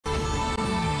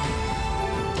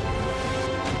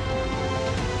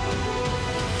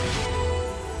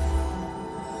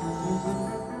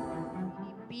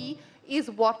is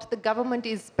what the government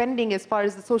is spending as far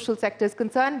as the social sector is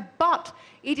concerned, but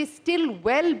it is still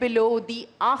well below the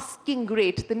asking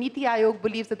rate. The Niti Aayog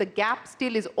believes that the gap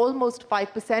still is almost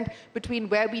 5% between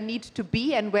where we need to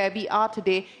be and where we are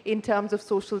today in terms of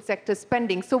social sector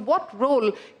spending. So what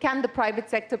role can the private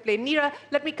sector play? Neera,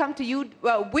 let me come to you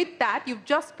with that. You've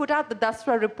just put out the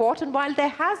Dasra report, and while there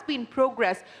has been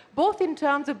progress, both in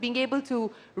terms of being able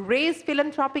to raise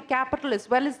philanthropic capital as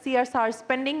well as CSR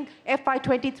spending,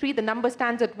 FY23, the number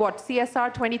stands at what?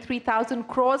 CSR 23,000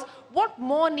 crores. What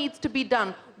more needs to be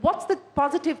done? What's the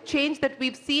positive change that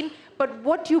we've seen, but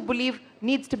what do you believe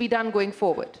needs to be done going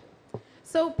forward?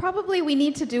 So probably we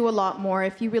need to do a lot more.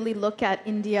 If you really look at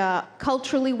India,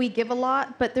 culturally we give a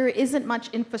lot, but there isn't much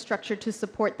infrastructure to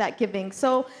support that giving.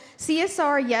 So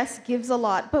CSR, yes, gives a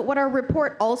lot, but what our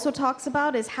report also talks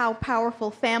about is how powerful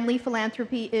family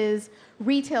philanthropy is,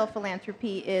 retail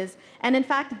philanthropy is, and in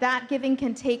fact that giving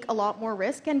can take a lot more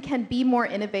risk and can be more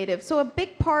innovative. So a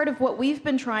big part of what we've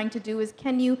been trying to do is,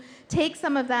 can you take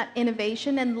some of that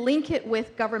innovation and link it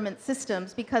with government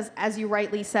systems, because as you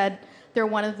rightly said, they're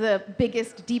one of the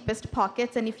biggest, deepest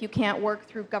pockets, and if you can't work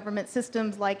through government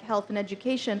systems like health and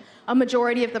education, a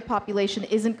majority of the population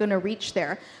isn't going to reach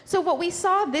there. So what we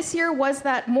saw this year was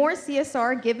that more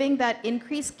CSR giving, that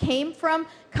increase came from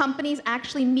companies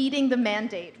actually meeting the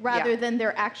mandate rather than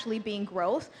there actually being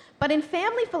growth. But in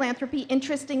family philanthropy,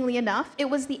 interestingly enough, it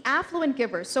was the affluent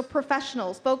givers, so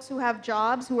professionals, folks who have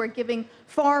jobs, who are giving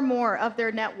far more of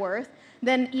their net worth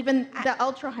than even the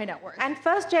ultra-high net worth. And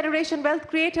first-generation wealth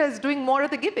creators doing more of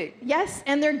the giving. Yes,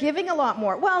 and they're giving a lot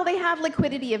more. Well, they have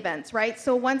liquidity events, right?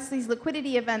 So once these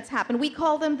liquidity events happen, we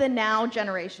call them the now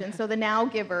generation. So the now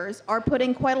givers are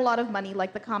putting quite a lot of money,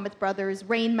 like the Kamath brothers,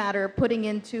 Rain Matter, putting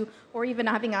into, or even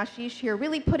having Ashish here,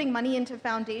 really putting money into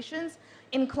foundations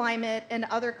in climate and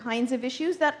other kinds of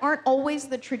issues that aren't always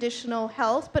the traditional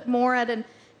health, but more at an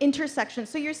intersection.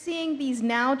 So you're seeing these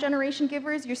now generation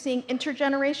givers, you're seeing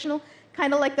intergenerational,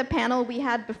 kind of like the panel we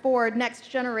had before, next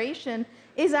generation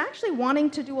is actually wanting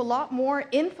to do a lot more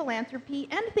in philanthropy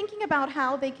and thinking about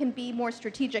how they can be more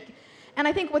strategic. And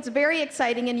I think what's very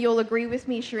exciting, and you'll agree with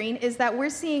me, Shireen, is that we're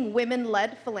seeing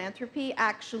women-led philanthropy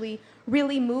actually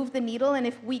really move the needle, and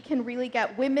if we can really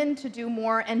get women to do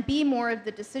more and be more of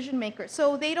the decision makers.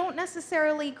 So they don't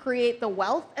necessarily create the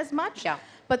wealth as much,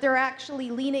 but they're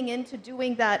actually leaning into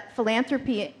doing that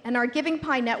philanthropy. And our Giving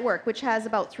Pie network, which has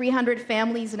about 300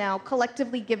 families now,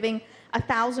 collectively giving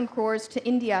 1,000 crores to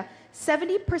India,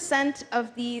 70%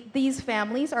 of these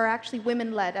families are actually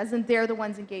women-led, as in they're the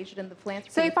ones engaged in the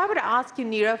philanthropy. So if I were to ask you,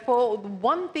 Neera, for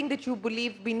one thing that you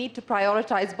believe we need to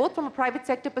prioritize, both from a private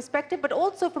sector perspective, but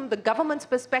also from the government's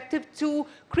perspective, to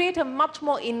create a much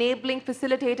more enabling,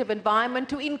 facilitative environment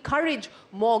to encourage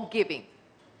more giving.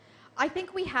 I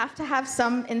think we have to have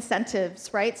some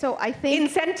incentives, right? So I think...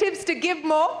 Incentives to give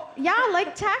more? Yeah,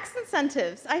 like tax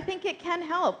incentives. I think it can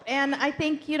help. And I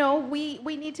think, you know, we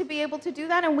need to be able to do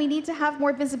that, and we need to have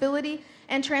more visibility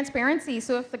and transparency.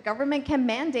 So if the government can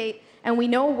mandate and we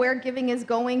know where giving is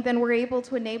going, then we're able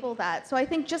to enable that. So I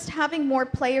think just having more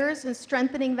players and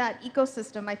strengthening that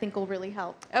ecosystem, I think will really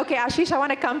help. Okay, Ashish, I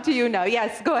want to come to you now.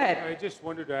 Yes, go ahead. I just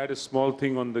wanted to add a small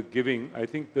thing on the giving. I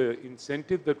think the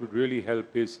incentive that would really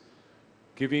help is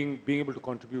being able to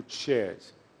contribute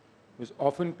shares. Because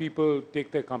often people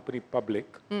take their company public.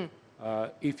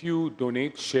 If you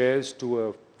donate shares to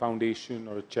a foundation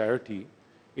or a charity,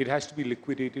 it has to be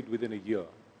liquidated within a year.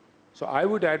 So I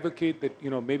would advocate that,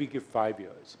 you know, maybe give 5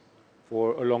 years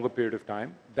for a longer period of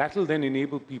time. That'll then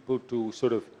enable people to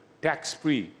sort of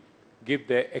tax-free give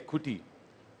their equity,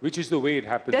 which is the way it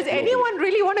happens. Does anyone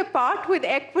really want to part with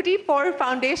equity for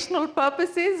foundational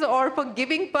purposes or for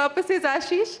giving purposes,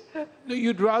 Ashish? No,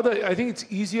 you'd rather, I think it's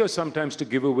easier sometimes to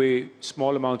give away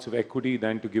small amounts of equity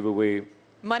than to give away...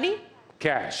 Money?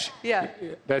 Cash. Yeah.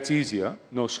 That's easier,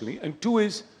 notionally. And two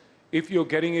is, if you're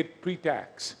getting it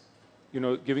pre-tax, you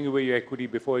know, giving away your equity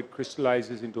before it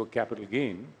crystallizes into a capital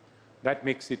gain, that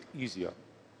makes it easier.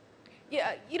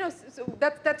 Yeah, you know, so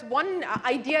that's one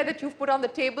idea that you've put on the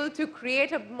table to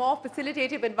create a more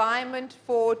facilitative environment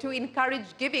to encourage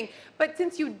giving. But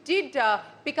since you did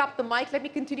pick up the mic, let me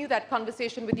continue that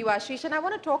conversation with you, Ashish. And I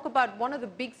want to talk about one of the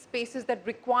big spaces that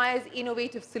requires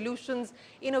innovative solutions,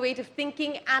 innovative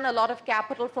thinking, and a lot of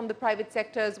capital from the private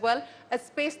sector as well. A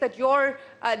space that you're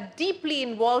deeply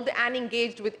involved and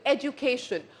engaged with,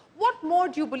 education. What more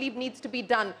do you believe needs to be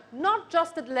done, not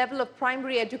just at the level of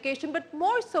primary education, but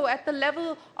more so at the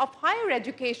level of higher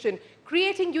education,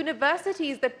 creating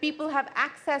universities that people have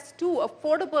access to,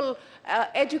 affordable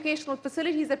educational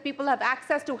facilities that people have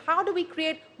access to? How do we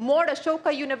create more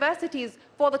Ashoka universities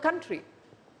for the country?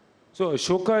 So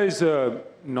Ashoka is a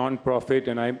non-profit,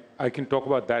 and I can talk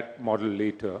about that model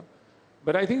later.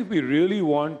 But I think if we really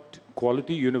want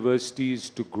quality universities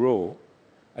to grow,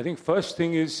 I think first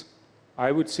thing is,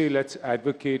 I would say let's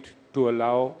advocate to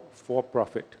allow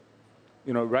for-profit.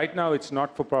 You know, right now it's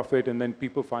not for profit, and then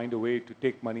people find a way to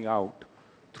take money out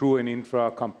through an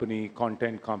infra company,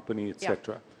 content company,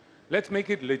 etc. Let's make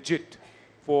it legit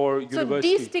for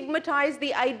universities. So destigmatize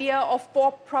the idea of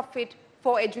for-profit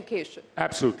for education.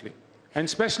 Absolutely. And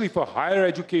especially for higher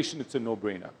education, it's a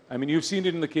no-brainer. I mean, you've seen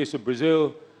it in the case of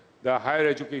Brazil. There are higher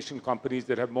education companies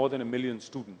that have more than 1 million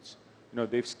students. You know,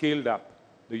 they've scaled up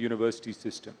the university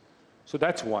system. So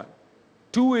that's one.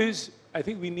 Two is, I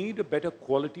think we need a better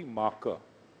quality marker.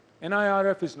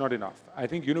 NIRF is not enough. I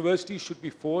think universities should be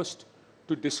forced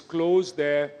to disclose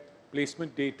their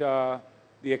placement data,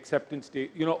 the acceptance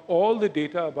data, you know, all the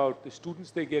data about the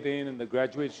students they get in and the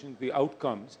graduation, the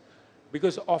outcomes,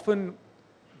 because often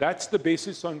that's the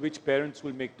basis on which parents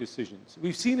will make decisions.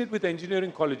 We've seen it with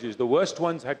engineering colleges. The worst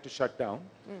ones had to shut down.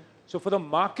 So for the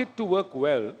market to work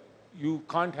well, you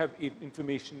can't have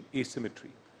information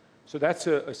asymmetry. So that's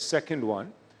a second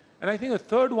one. And I think a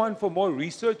third one for more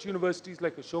research universities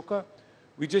like Ashoka,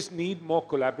 we just need more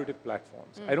collaborative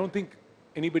platforms. I don't think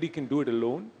anybody can do it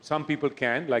alone. Some people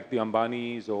can, like the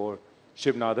Ambanis or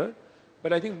Shiv Nadar.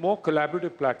 But I think more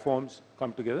collaborative platforms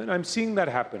come together. And I'm seeing that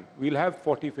happen. We'll have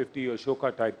 40, 50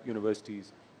 Ashoka-type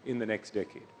universities in the next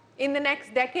decade. In the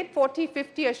next decade, 40,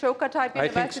 50 Ashoka-type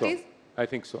universities? I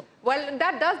think so. Well,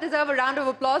 that does deserve a round of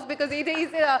applause because it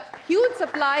is a huge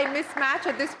supply mismatch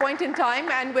at this point in time,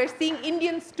 and we're seeing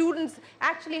Indian students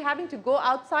actually having to go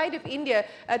outside of India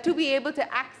to be able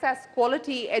to access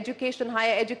quality education,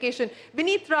 higher education.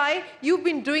 Vineet Rai, you've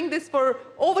been doing this for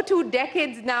over 2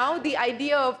 decades now. The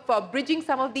idea of bridging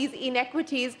some of these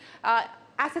inequities,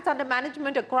 assets under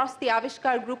management across the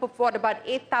Avishkar group of what, about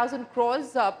 8,000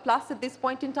 crores plus at this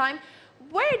point in time.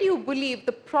 Where do you believe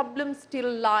the problem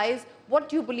still lies? What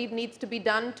do you believe needs to be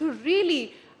done to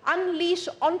really unleash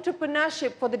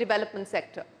entrepreneurship for the development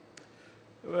sector?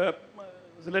 So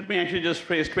let me actually just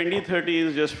phrase, 2030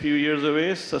 is just a few years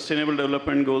away. Sustainable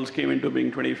Development Goals came into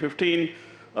being 2015.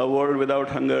 A world without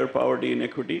hunger, poverty,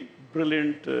 inequity.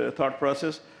 Brilliant thought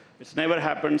process. It's never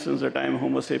happened since the time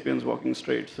Homo sapiens walking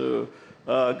straight. So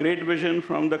great vision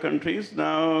from the countries.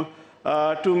 Now,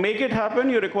 to make it happen,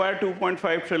 you require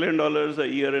 $2.5 trillion a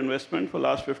year investment for the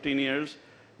last 15 years.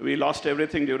 We lost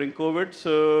everything during COVID.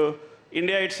 So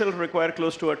India itself requires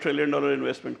close to $1 trillion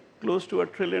investment. Close to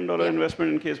 $1 trillion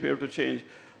investment in case we have to change.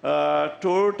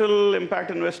 Total impact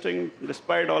investing,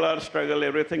 despite all our struggle,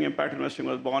 everything impact investing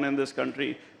was born in this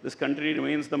country. This country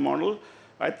remains the model.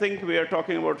 I think we are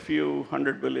talking about few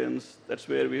hundred billions. That's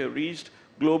where we have reached.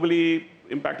 Globally,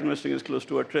 impact investing is close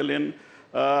to $1 trillion.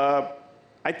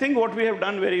 I think what we have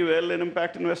done very well in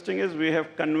impact investing is we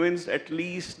have convinced at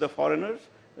least the foreigners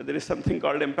that there is something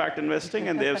called impact investing,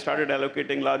 and they have started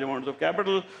allocating large amounts of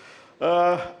capital. We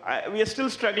are still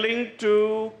struggling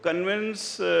to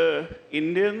convince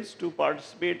Indians to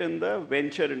participate in the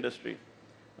venture industry.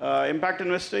 Impact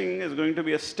investing is going to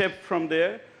be a step from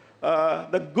there.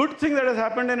 The good thing that has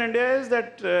happened in India is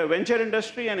that venture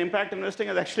industry and impact investing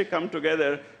has actually come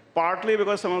together, partly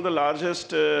because some of the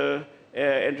largest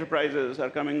enterprises are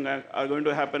going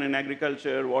to happen in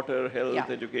agriculture, water, health,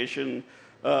 education,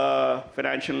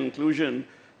 financial inclusion.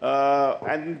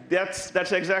 And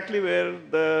that's exactly where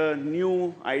the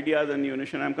new ideas and new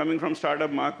innovation. I'm coming from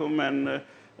Startup Makum, and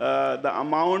the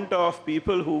amount of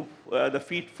people who, the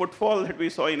footfall that we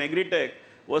saw in agri-tech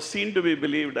was seen to be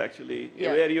believed, actually,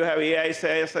 where you have AI,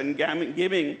 SaaS, and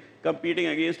gaming competing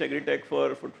against agri-tech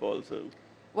for footfall. So.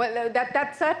 Well,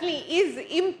 that certainly is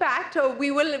impact.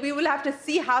 We will have to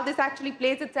see how this actually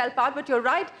plays itself out. But you're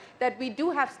right that we do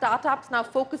have startups now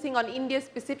focusing on India's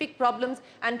specific problems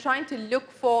and trying to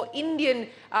look for Indian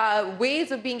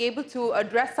ways of being able to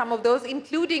address some of those,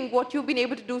 including what you've been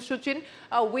able to do, Shuchin,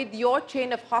 with your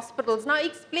chain of hospitals. Now,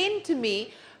 explain to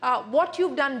me what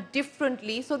you've done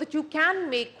differently so that you can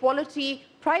make quality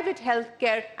private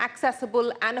healthcare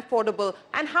accessible and affordable,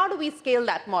 and how do we scale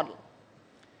that model?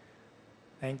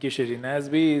 Thank you, Shuchin. As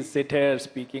we sit here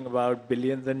speaking about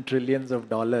billions and trillions of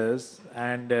dollars,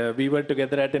 and we were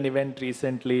together at an event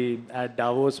recently at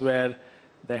Davos where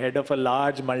the head of a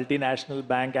large multinational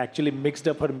bank actually mixed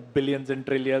up her billions and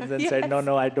trillions and said,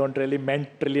 no, I don't really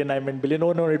meant trillion, I meant billion.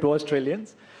 Oh, no, it was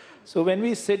trillions. So when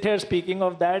we sit here speaking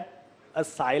of that, a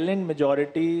silent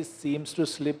majority seems to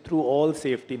slip through all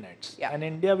safety nets. In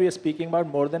India, we are speaking about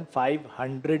more than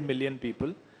 500 million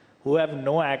people who have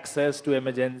no access to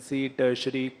emergency,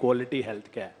 tertiary, quality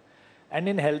healthcare. And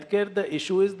in healthcare, the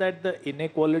issue is that the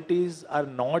inequalities are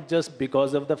not just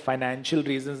because of the financial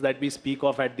reasons that we speak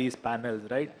of at these panels,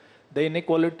 right? The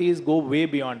inequalities go way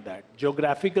beyond that.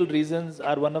 Geographical reasons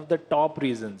are one of the top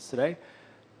reasons, right?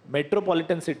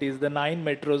 Metropolitan cities, the 9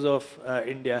 metros of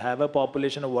India have a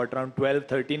population of what, around 12,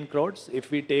 13 crores.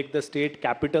 If we take the state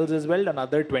capitals as well,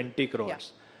 another 20 crores. Yeah.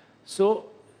 So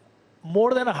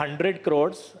more than 100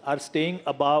 crores are staying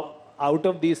out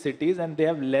of these cities, and they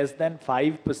have less than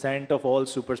 5% of all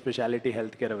super specialty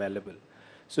healthcare available.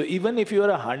 So even if you are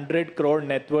a 100 crore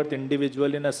net worth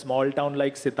individual in a small town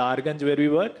like Sitarganj where we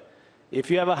work, if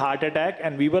you have a heart attack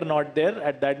and we were not there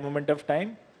at that moment of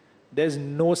time, there's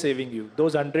no saving you.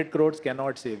 Those 100 crores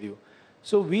cannot save you.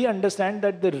 So we understand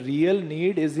that the real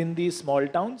need is in these small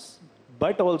towns,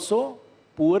 but also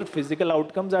poor physical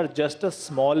outcomes are just a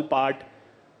small part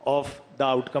of the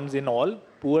outcomes in all.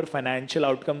 Poor financial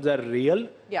outcomes are real,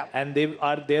 and they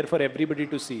are there for everybody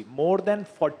to see. More than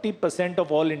 40%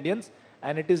 of all Indians,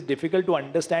 and it is difficult to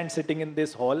understand sitting in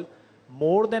this hall,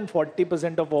 more than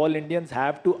 40% of all Indians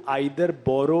have to either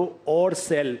borrow or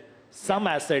sell some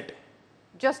asset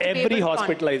Just to be every able to fund.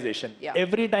 hospitalization. Yeah.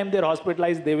 Every time they're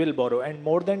hospitalized, they will borrow. And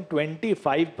more than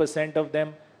 25% of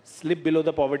them slip below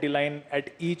the poverty line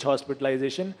at each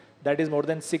hospitalization. That is more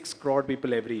than 6 crore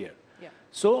people every year. Yeah.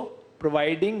 So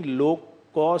providing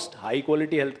low-cost,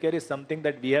 high-quality healthcare is something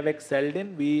that we have excelled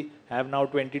in. We have now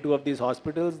 22 of these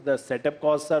hospitals. The setup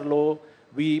costs are low.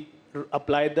 We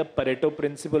apply the Pareto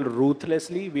principle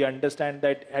ruthlessly. We understand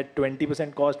that at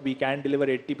 20% cost, we can deliver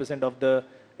 80% of the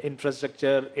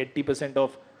infrastructure, 80%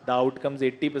 of the outcomes,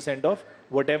 80% of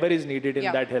whatever is needed in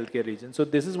that healthcare region. So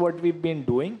this is what we've been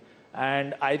doing.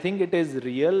 And I think it is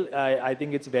real. I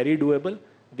think it's very doable.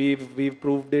 We've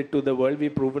proved it to the world.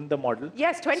 We've proven the model.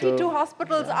 Yes, 22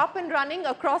 hospitals up and running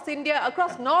across India,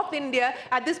 across North India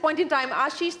at this point in time.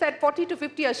 Ashish said 40 to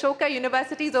 50 Ashoka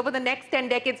universities over the next 10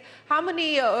 decades. How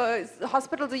many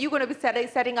hospitals are you going to be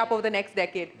setting up over the next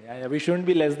decade? Yeah, we shouldn't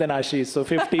be less than Ashish. So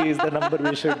 50 is the number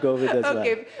we should go with as well.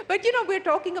 Okay, but you know, we're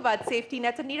talking about safety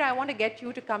nets, and Neera, I want to get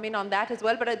you to come in on that as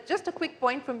well. But just a quick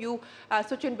point from you,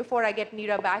 Shuchin, before I get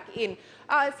Neera back in.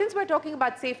 Since we're talking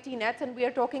about safety nets and we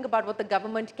are talking about what the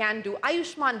government can do,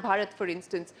 Ayushman Bharat, for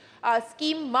instance,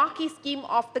 marquee scheme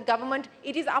of the government,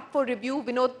 it is up for review.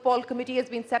 Vinod Paul committee has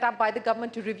been set up by the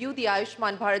government to review the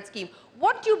Ayushman Bharat scheme.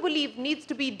 What do you believe needs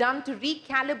to be done to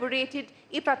recalibrate it,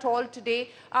 if at all,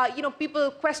 today? You know, people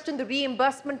question the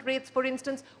reimbursement rates, for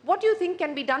instance. What do you think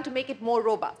can be done to make it more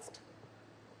robust?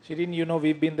 Shirin, you know,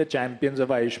 we've been the champions of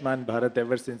Ayushman Bharat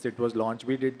ever since it was launched.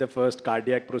 We did the first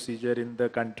cardiac procedure in the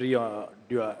country under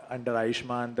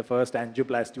Ayushman. The first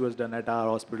angioplasty was done at our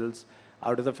hospitals.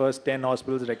 Out of the first 10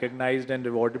 hospitals recognized and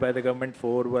rewarded by the government,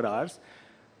 4 were ours.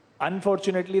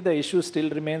 Unfortunately, the issue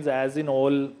still remains, as in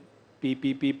all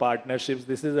PPP partnerships.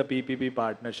 This is a PPP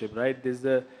partnership, right?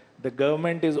 The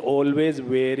government is always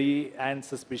wary and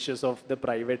suspicious of the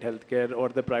private healthcare or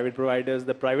the private providers.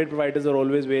 The private providers are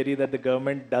always wary that the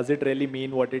government does it really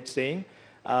mean what it's saying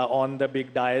on the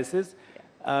big diocese.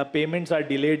 Payments are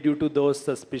delayed due to those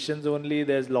suspicions only.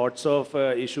 There's lots of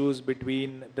issues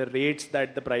between the rates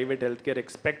that the private healthcare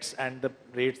expects and the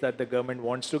rates that the government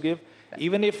wants to give.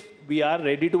 Even if we are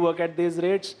ready to work at these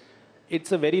rates,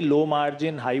 it's a very low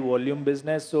margin, high volume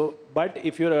business. So, but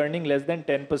if you're earning less than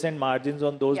 10% margins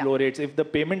on those low rates, if the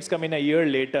payments come in a year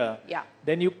later,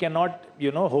 then you cannot,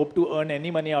 you know, hope to earn any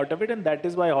money out of it. And that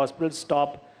is why hospitals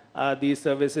stop these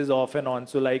services off and on.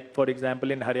 So like, for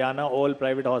example, in Haryana, all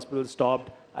private hospitals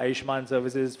stopped Ayushman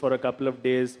services for a couple of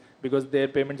days because their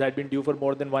payments had been due for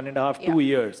more than 1.5, 2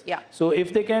 years. So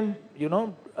if they can, you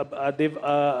know, they've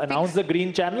announced the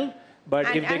green channel, but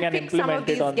if they can implement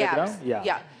it on the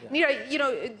ground, Neera, you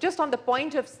know, just on the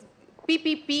point of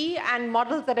PPP and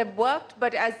models that have worked,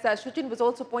 but as Shuchin was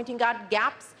also pointing out,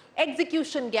 gaps,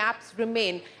 execution gaps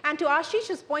remain. And to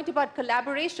Ashish's point about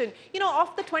collaboration, you know,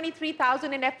 of the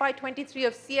 23,000 in FY23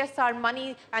 of CSR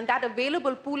money and that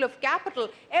available pool of capital,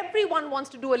 everyone wants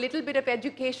to do a little bit of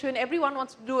education, everyone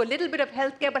wants to do a little bit of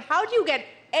healthcare, but how do you get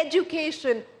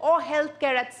education or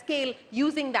healthcare at scale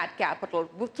using that capital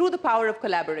through the power of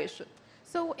collaboration?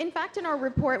 So in fact, in our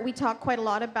report, we talk quite a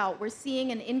lot about we're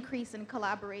seeing an increase in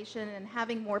collaboration and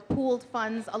having more pooled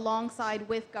funds alongside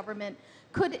with government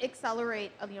could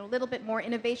accelerate a little bit more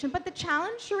innovation. But the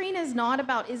challenge, Shireen, is not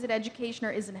about is it education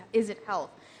or is it health.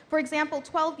 For example,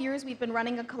 12 years we've been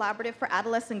running a collaborative for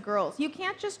adolescent girls. You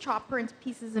can't just chop her into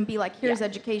pieces and be like, here's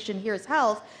education, here's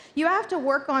health. You have to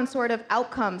work on sort of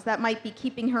outcomes that might be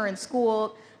keeping her in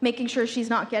school, making sure she's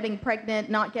not getting pregnant,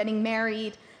 not getting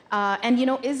married, And,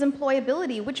 is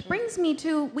employability, which brings me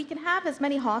to, we can have as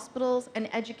many hospitals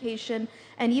and education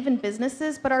and even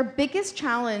businesses, but our biggest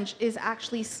challenge is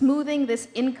actually smoothing this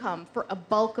income for a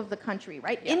bulk of the country,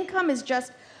 right? Yeah. Income is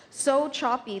just so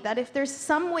choppy that if there's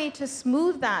some way to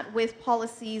smooth that with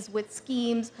policies, with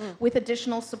schemes, with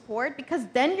additional support, because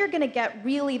then you're going to get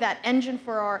really that engine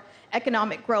for our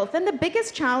economic growth. And the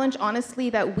biggest challenge, honestly,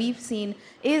 that we've seen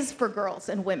is for girls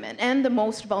and women and the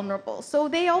most vulnerable. So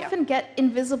they often get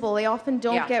invisible. They often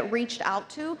don't get reached out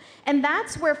to. And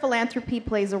that's where philanthropy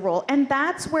plays a role. And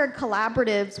that's where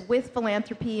collaboratives with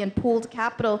philanthropy and pooled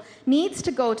capital needs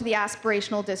to go to the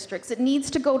aspirational districts. It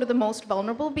needs to go to the most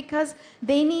vulnerable because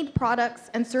they need products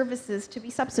and services to be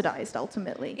subsidized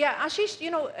ultimately. Yeah, Ashish,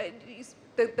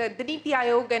 the Niti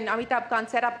Aayog and Amitabh Kant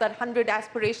set up that 100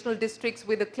 aspirational districts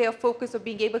with a clear focus of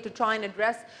being able to try and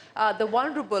address the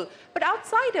vulnerable. But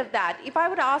outside of that, if I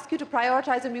were to ask you to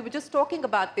prioritize, and we were just talking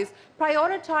about this,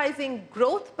 prioritizing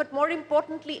growth, but more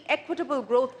importantly, equitable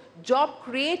growth,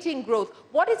 job-creating growth,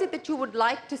 what is it that you would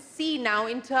like to see now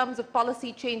in terms of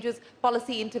policy changes,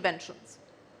 policy interventions?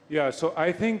 Yeah, so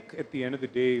I think at the end of the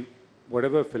day,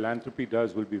 whatever philanthropy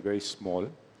does will be very small.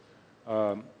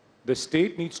 The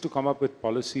state needs to come up with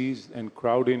policies and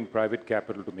crowd in private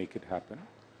capital to make it happen.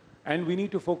 And we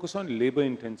need to focus on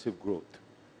labor-intensive growth.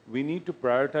 We need to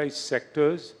prioritize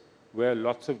sectors where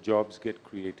lots of jobs get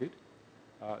created.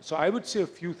 So I would say a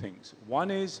few things. One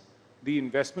is the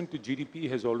investment to GDP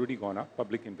has already gone up,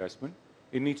 public investment.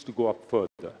 It needs to go up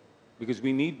further because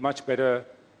we need much better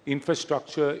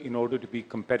infrastructure in order to be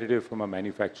competitive from a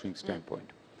manufacturing standpoint.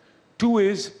 Two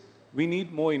is we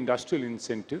need more industrial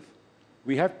incentive.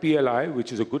 We have PLI,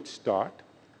 which is a good start.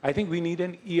 I think we need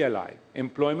an ELI,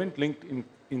 employment-linked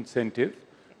incentive,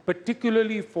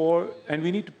 particularly for, and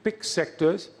we need to pick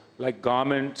sectors like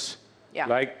garments,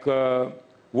 like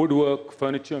woodwork,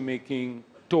 furniture making,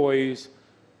 toys,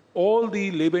 all the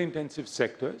labor-intensive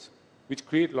sectors which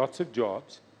create lots of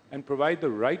jobs and provide the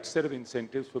right set of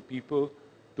incentives for people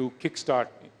to kickstart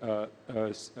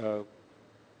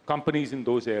companies in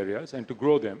those areas and to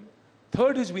grow them.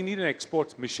 Third is we need an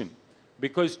exports mission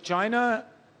because China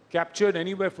captured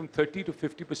anywhere from 30 to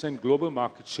 50% global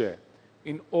market share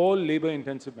in all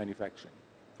labor-intensive manufacturing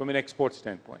from an export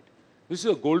standpoint. This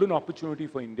is a golden opportunity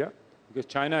for India because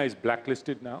China is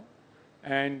blacklisted now,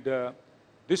 and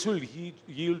this will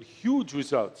yield huge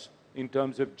results in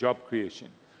terms of job creation.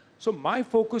 So my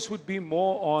focus would be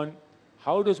more on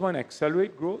how does one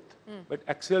accelerate growth, but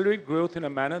accelerate growth in a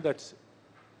manner that's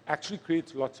actually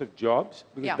creates lots of jobs,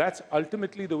 because that's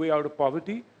ultimately the way out of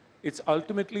poverty. It's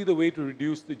ultimately the way to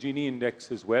reduce the Gini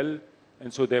index as well,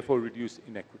 and so therefore reduce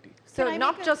inequity. So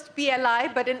not just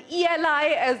PLI, but an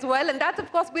ELI as well, and that's of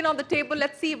course been on the table.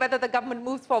 Let's see whether the government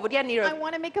moves forward. Yeah, Neera. I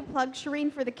want to make a plug,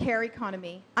 Shireen, for the care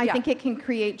economy. I think it can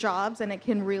create jobs and it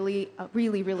can really,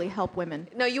 really help women.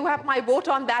 No, you have my vote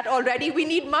on that already. We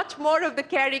need much more of the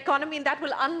care economy, and that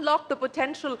will unlock the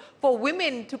potential for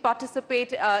women to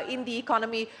participate in the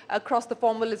economy across the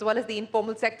formal as well as the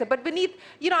informal sector. But Vineet,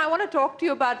 I want to talk to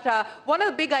you about one of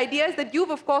the big ideas that you've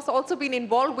of course also been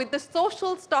involved with, the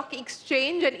social stock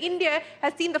exchange, and India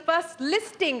has seen the first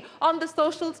listing on the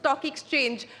social stock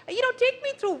exchange. Take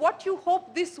me through what you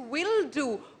hope this will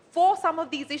do for some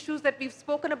of these issues that we've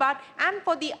spoken about and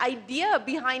for the idea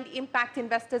behind impact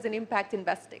investors and impact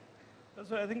investing.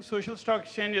 So I think social stock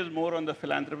exchange is more on the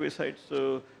philanthropy side.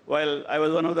 So while I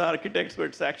was one of the architects, but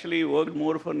it's actually worked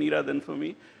more for Neera than for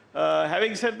me.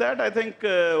 Having said that, I think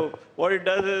what it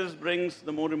does is brings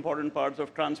the more important parts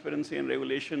of transparency and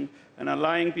regulation and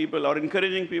allowing people or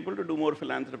encouraging people to do more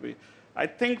philanthropy. I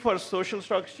think for social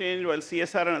stock exchange, while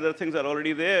CSR and other things are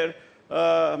already there,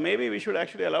 maybe we should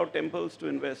actually allow temples to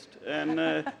invest. And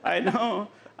I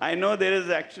know there is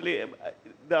actually,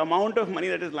 the amount of money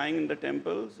that is lying in the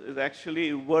temples is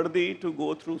actually worthy to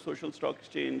go through social stock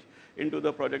exchange into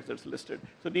the projects that's listed.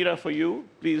 So Neera, for you,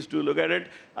 please do look at it.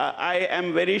 I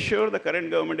am very sure the current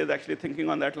government is actually thinking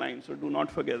on that line, so do not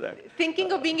forget that.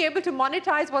 Thinking of being able to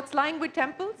monetize what's lying with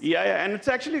temples? Yeah, and it's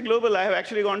actually global. I have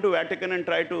actually gone to Vatican and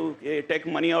tried to take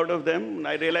money out of them.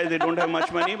 I realize they don't have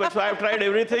much money, but so I've tried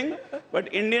everything.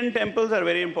 But Indian temples are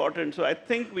very important, so I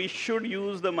think we should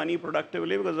use the money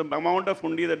productively because the amount of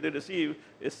hundi that they receive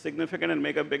is significant and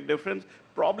make a big difference,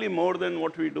 probably more than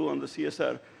what we do on the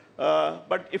CSR.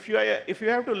 But if you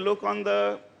have to look on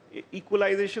the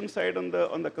equalization side, on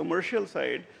the commercial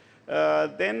side,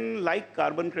 then like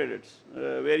carbon credits,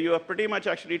 where you are pretty much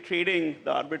actually trading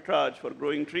the arbitrage for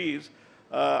growing trees,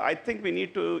 I think we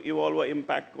need to evolve an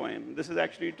impact coin. This is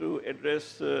actually to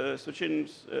address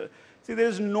Shuchin's. See, there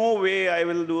is no way I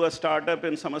will do a startup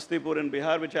in Samastipur in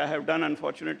Bihar, which I have done,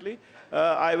 unfortunately.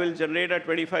 I will generate a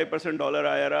 25% dollar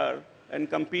IRR and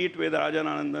compete with Rajan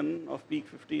Anandan of Peak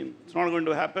 15. It's not going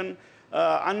to happen.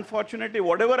 Unfortunately,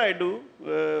 whatever I do,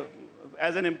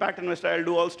 as an impact investor, I'll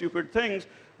do all stupid things.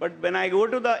 But when I go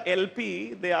to the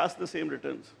LP, they ask the same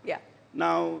returns. Yeah.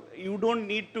 Now, you don't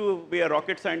need to be a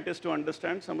rocket scientist to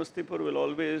understand Samastipur will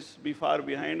always be far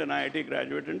behind an IIT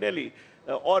graduate in Delhi.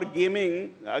 Or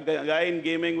gaming, a guy in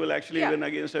gaming will actually win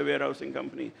against a warehousing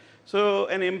company. So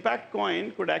an impact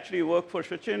coin could actually work for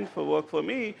Shuchin, work for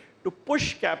me, to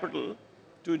push capital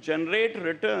to generate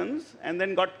returns and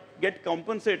then get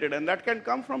compensated. And that can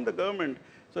come from the government.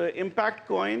 So impact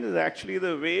coin is actually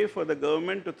the way for the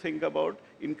government to think about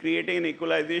in creating an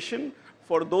equalization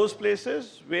for those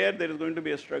places where there is going to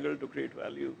be a struggle to create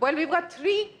value. Well, we've got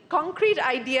 3 concrete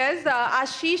ideas.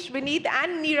 Ashish, Vineet,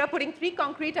 and Neera putting 3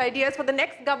 concrete ideas for the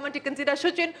next government to consider.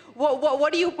 Shuchin,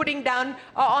 what are you putting down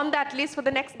on that list for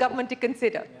the next government to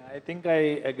consider? Yeah, I think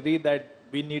I agree that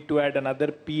we need to add another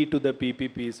P to the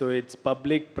PPP. So it's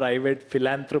public-private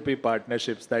philanthropy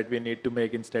partnerships that we need to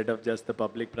make instead of just the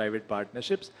public-private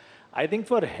partnerships. I think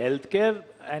for healthcare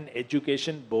and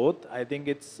education both, I think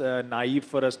it's naive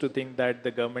for us to think that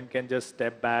the government can just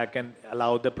step back and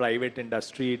allow the private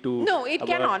industry to... No, it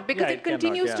cannot, because it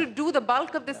continues to do the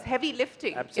bulk of this heavy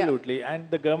lifting. Absolutely, and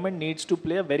the government needs to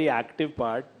play a very active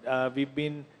part. We've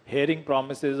been hearing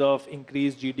promises of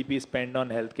increased GDP spend on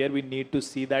healthcare. We need to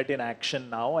see that in action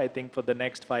now. I think for the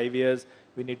next 5 years,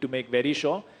 we need to make very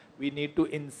sure. We need to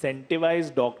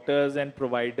incentivize doctors and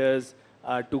providers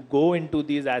to go into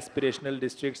these aspirational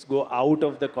districts, go out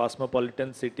of the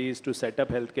cosmopolitan cities to set up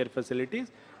healthcare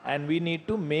facilities. And we need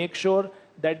to make sure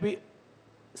that we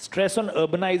stress on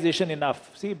urbanization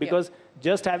enough. See, because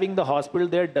just having the hospital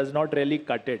there does not really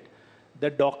cut it.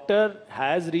 The doctor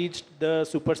has reached the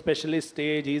super specialist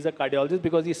stage. He's a cardiologist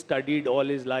because he studied all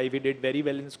his life. He did very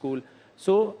well in school.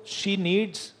 So she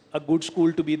needs a good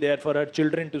school to be there for her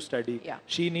children to study.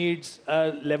 She needs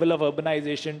a level of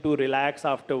urbanization to relax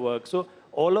after work. So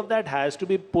all of that has to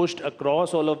be pushed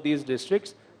across all of these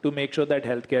districts to make sure that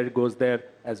healthcare goes there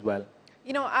as well.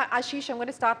 You know, Ashish, I'm going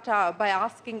to start by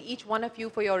asking each one of you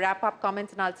for your wrap-up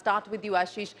comments, and I'll start with you,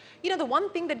 Ashish. You know, the one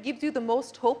thing that gives you the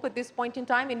most hope at this point in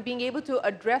time in being able to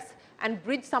address and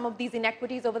bridge some of these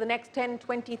inequities over the next 10,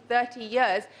 20, 30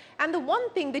 years, and the one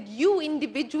thing that you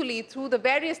individually, through the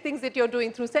various things that you're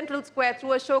doing, through Central Square, through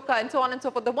Ashoka, and so on and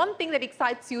so forth, the one thing that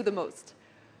excites you the most?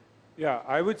 Yeah,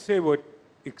 I would say what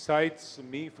excites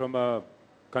me from a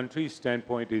country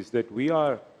standpoint is that we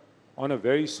are on a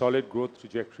very solid growth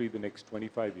trajectory the next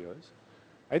 25 years.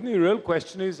 I think the real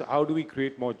question is, how do we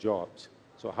create more jobs?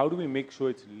 So how do we make sure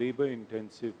it's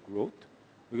labor-intensive growth?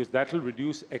 Because that will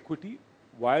reduce equity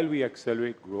while we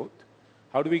accelerate growth.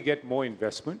 How do we get more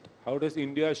investment? How does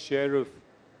India's share of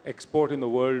export in the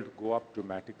world go up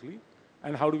dramatically?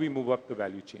 And how do we move up the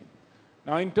value chain?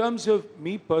 Now, in terms of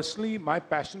me personally, my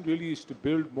passion really is to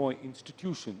build more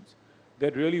institutions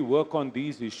that really work on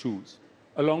these issues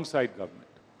alongside government,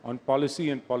 on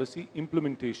policy and policy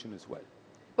implementation as well.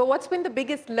 But what's been the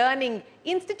biggest learning?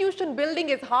 Institution building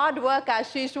is hard work,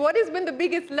 Ashish. What has been the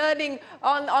biggest learning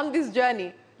on this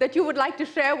journey that you would like to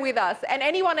share with us and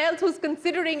anyone else who's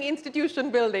considering institution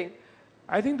building?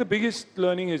 I think the biggest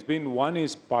learning has been, one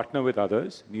is partner with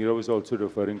others. Neera was also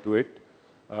referring to it.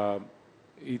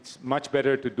 It's much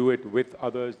better to do it with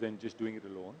others than just doing it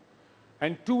alone.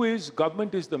 And 2 is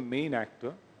government is the main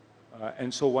actor.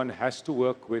 And so one has to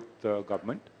work with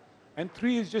government. And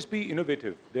 3 is just be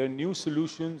innovative. There are new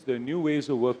solutions, there are new ways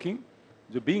of working.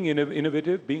 So being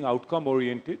innovative, being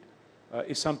outcome-oriented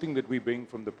is something that we bring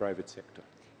from the private sector.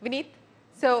 Vineet,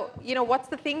 so, you know, what's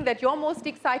the thing that you're most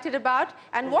excited about?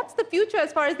 And what's the future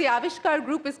as far as the Avishkar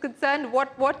group is concerned?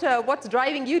 What's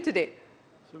driving you today?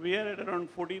 So we are at around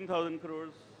 14,000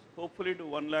 crores, hopefully to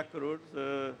 1 lakh crores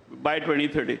by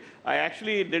 2030. I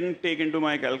actually didn't take into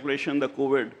my calculation the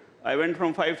COVID. I went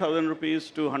from 5,000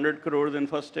 rupees to 100 crores in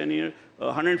first 10 years,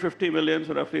 150 million,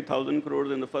 so roughly 1,000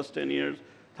 crores in the first 10 years,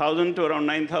 1,000 to around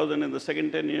 9,000 in the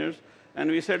second 10 years.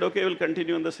 And we said, okay, we'll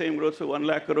continue on the same growth, so 1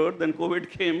 lakh crore. Then COVID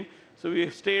came, so we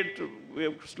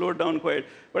have slowed down quite.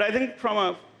 But I think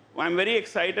I'm very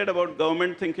excited about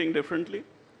government thinking differently.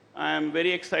 I'm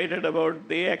very excited about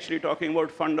they actually talking about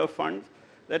fund of funds.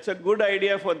 That's a good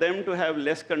idea for them to have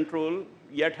less control,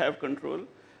 yet have control.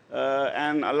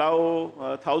 And allow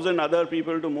 1,000 other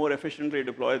people to more efficiently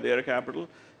deploy their capital.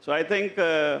 So I think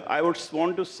I would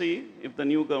want to see if the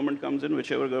new government comes in,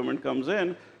 whichever government comes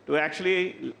in, to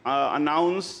actually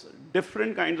announce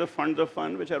different kinds of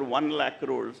fund, which are 1 lakh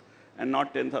crores and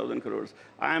not 10,000 crores.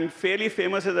 I am fairly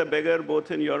famous as a beggar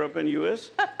both in Europe and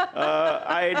US.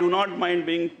 I do not mind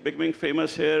becoming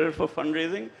famous here for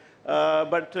fundraising.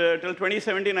 But till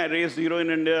 2017, I raised zero in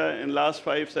India. In the last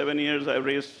 5-7 years, I've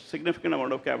raised significant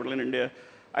amount of capital in India.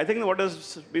 I think what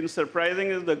has been surprising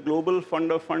is the global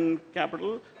fund of fund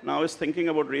capital now is thinking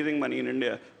about raising money in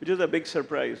India, which is a big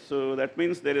surprise. So that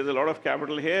means there is a lot of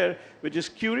capital here which is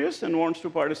curious and wants to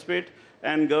participate.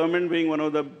 And government, being one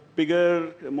of the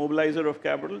bigger mobilizer of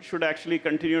capital, should actually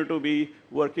continue to be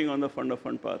working on the fund of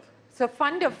fund path. So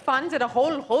fund of funds and a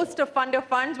whole host of fund of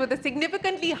funds with a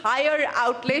significantly higher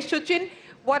outlay. Shuchin,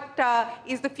 what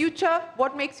is the future?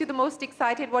 What makes you the most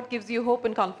excited? What gives you hope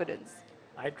and confidence?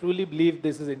 I truly believe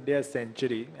this is India's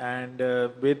century, and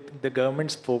with the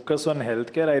government's focus on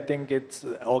healthcare, I think it's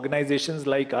organizations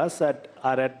like us that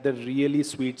are at the really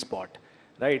sweet spot,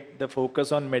 right? The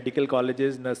focus on medical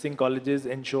colleges, nursing colleges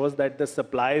ensures that the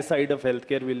supply side of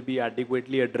healthcare will be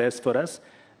adequately addressed for us.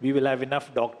 We will have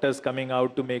enough doctors coming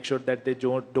out to make sure that they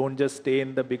don't just stay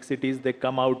in the big cities, they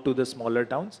come out to the smaller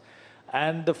towns.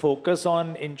 And the focus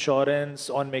on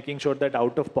insurance, on making sure that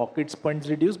out-of-pocket funds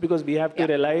reduce, because we have to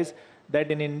realize that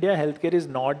in India, healthcare is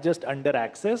not just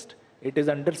under-accessed, it is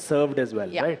underserved as well,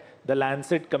 right? The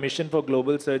Lancet Commission for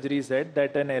Global Surgery said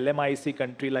that an LMIC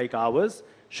country like ours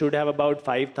should have about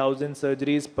 5,000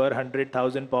 surgeries per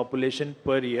 100,000 population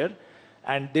per year.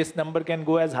 And this number can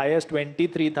go as high as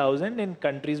 23,000 in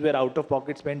countries where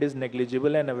out-of-pocket spend is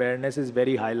negligible and awareness is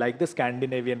very high, like the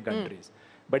Scandinavian countries.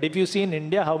 But if you see in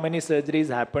India, how many surgeries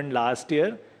happened last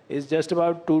year is just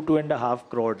about 2.5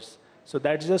 crores. So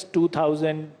that's just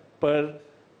 2,000 per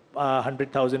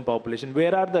 100,000 population.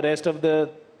 Where are the rest of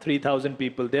the 3,000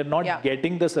 people? They're not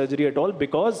getting the surgery at all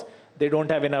because they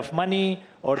don't have enough money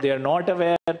or they are not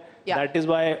aware. That is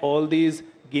why all these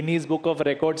Guinness Book of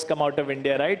Records come out of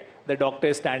India, right? The doctor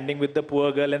is standing with the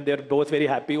poor girl and they're both very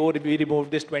happy. Oh, we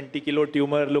removed this 20-kilo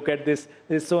tumor. Look at this.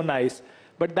 This is so nice.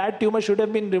 But that tumor should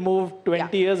have been removed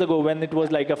 20 years ago when it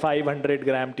was like a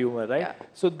 500-gram tumor, right?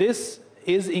 So this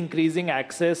is increasing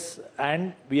access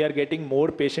and we are getting more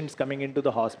patients coming into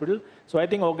the hospital. So I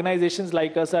think organizations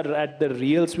like us are at the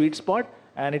real sweet spot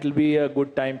and it will be a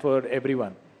good time for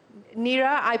everyone.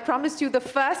 Neera, I promised you the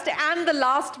first and the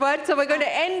last word, so we're going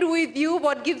to end with you.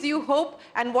 What gives you hope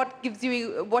and what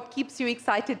keeps you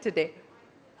excited today?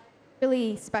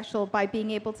 Really special by being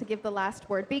able to give the last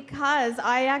word, because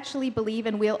I actually believe,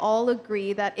 and we'll all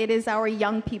agree, that it is our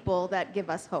young people that give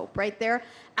us hope, right? Their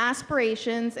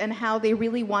aspirations and how they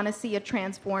really want to see a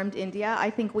transformed India.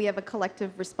 I think we have a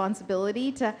collective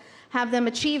responsibility to have them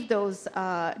achieve those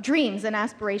dreams and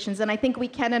aspirations, and I think we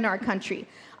can in our country.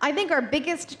 I think our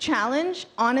biggest challenge,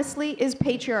 honestly, is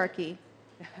patriarchy.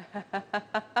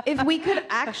 If we could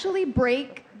actually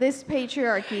break this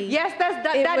patriarchy. Yes, that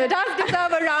does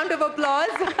deserve a round of applause.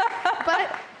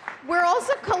 But we're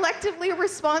also collectively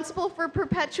responsible for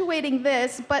perpetuating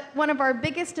this. But one of our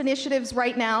biggest initiatives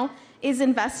right now is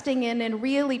investing in and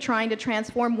really trying to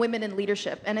transform women in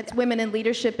leadership. And it's women in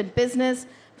leadership in business,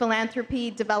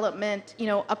 philanthropy, development, you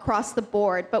know, across the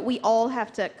board. But we all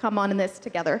have to come on in this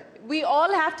together. We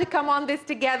all have to come on this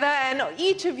together, and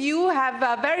each of you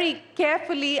have very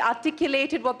carefully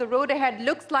articulated what the road ahead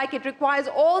looks like. It requires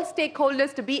all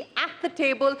stakeholders to be at the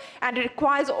table, and it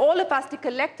requires all of us to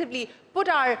collectively put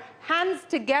our hands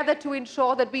together to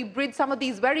ensure that we bridge some of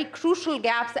these very crucial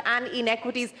gaps and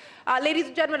inequities. Ladies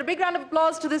and gentlemen, a big round of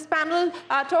applause to this panel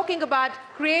talking about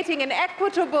creating an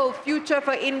equitable future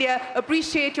for India.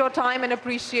 Appreciate your time and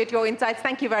appreciate your insights.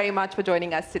 Thank you very much for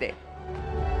joining us today.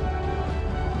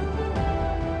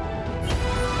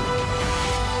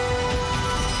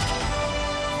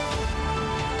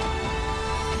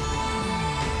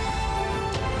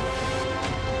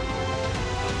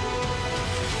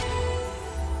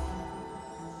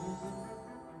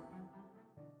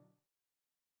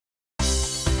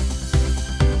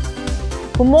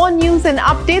 For more news and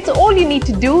updates, all you need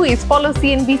to do is follow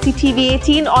CNBC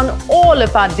TV18 on all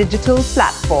of our digital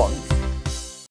platforms.